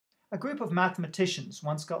A group of mathematicians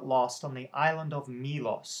once got lost on the island of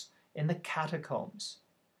Milos in the Catacombs.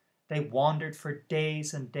 They wandered for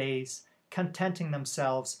days and days, contenting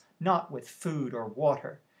themselves not with food or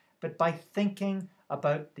water, but by thinking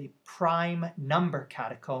about the prime number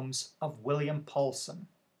catacombs of William Paulsen.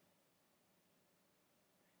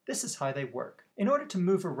 This is how they work. In order to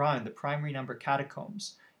move around the primary number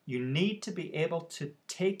catacombs, you need to be able to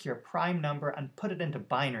take your prime number and put it into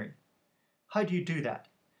binary. How do you do that?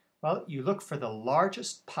 Well, you look for the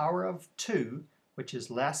largest power of 2, which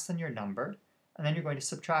is less than your number, and then you're going to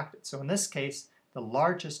subtract it. So in this case, the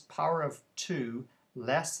largest power of 2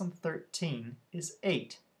 less than 13 is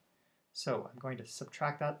 8. So I'm going to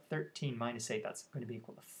subtract that. 13 minus 8, that's going to be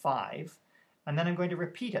equal to 5. And then I'm going to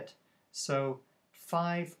repeat it. So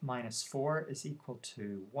 5 minus 4 is equal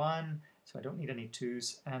to 1. So I don't need any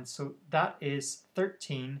 2's. And so that is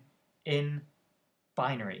 13 in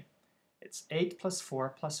binary. It's 8 plus 4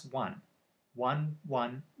 plus 1. 1,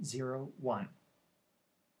 1, 0, 1.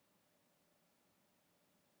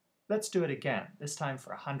 Let's do it again, this time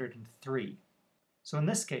for 103. So in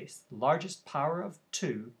this case, the largest power of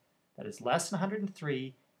 2 that is less than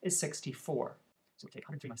 103 is 64. So we take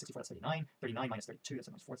 103 minus 64, that's 39. 39 minus 32, that's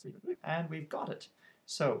minus 4, and we've got it.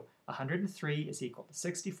 So 103 is equal to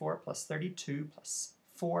 64 plus 32 plus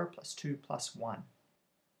 4 plus 2 plus 1.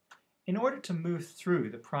 In order to move through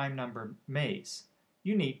the prime number maze,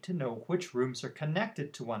 you need to know which rooms are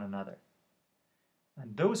connected to one another.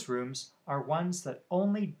 And those rooms are ones that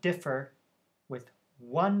only differ with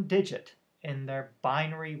one digit in their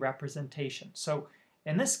binary representation. So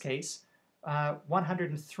in this case,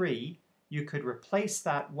 103, you could replace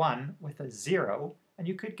that 1 with a 0, and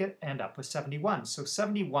you could end up with 71. So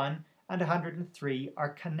 71 and 103 are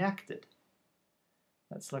connected.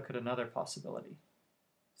 Let's look at another possibility.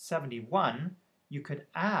 71, you could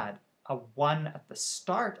add a 1 at the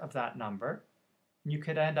start of that number, and you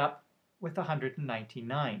could end up with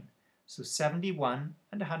 199. So 71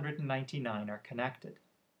 and 199 are connected.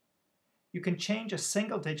 You can change a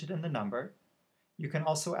single digit in the number. You can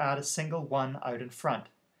also add a single 1 out in front,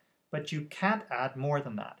 but you can't add more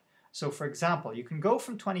than that. So for example, you can go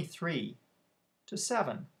from 23 to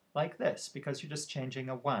 7 like this because you're just changing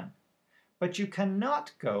a 1. But you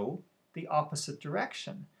cannot go the opposite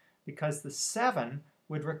direction because the 7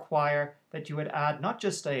 would require that you would add not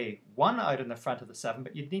just a 1 out in the front of the 7,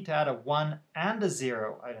 but you'd need to add a 1 and a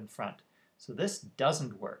 0 out in front. So this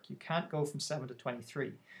doesn't work. You can't go from 7 to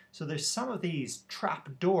 23. So there's some of these trap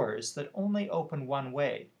doors that only open one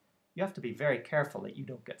way. You have to be very careful that you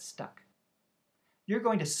don't get stuck. You're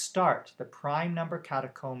going to start the prime number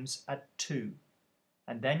catacombs at 2,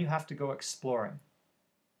 and then you have to go exploring.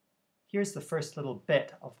 Here's the first little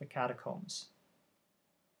bit of the catacombs.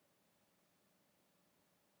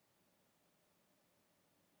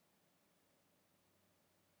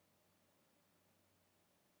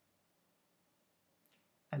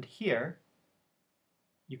 And here,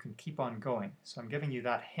 you can keep on going. So I'm giving you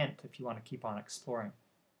that hint if you want to keep on exploring.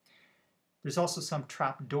 There's also some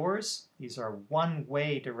trap doors. These are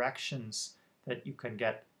one-way directions that you can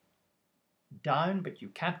get down, but you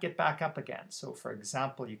can't get back up again. So for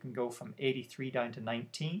example, you can go from 83 down to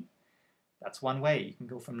 19. That's one way. You can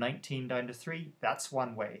go from 19 down to 3. That's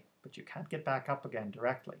one way, but you can't get back up again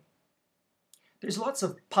directly. There's lots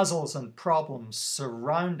of puzzles and problems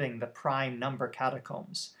surrounding the prime number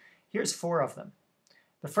catacombs. Here's 4 of them.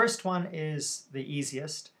 The first one is the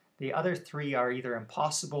easiest. The other 3 are either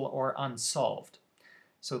impossible or unsolved.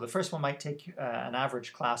 So the first one might take an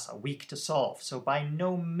average class a week to solve. So by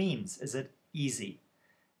no means is it easy.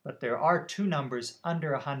 But there are 2 numbers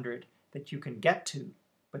under 100 that you can get to,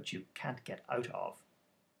 but you can't get out of.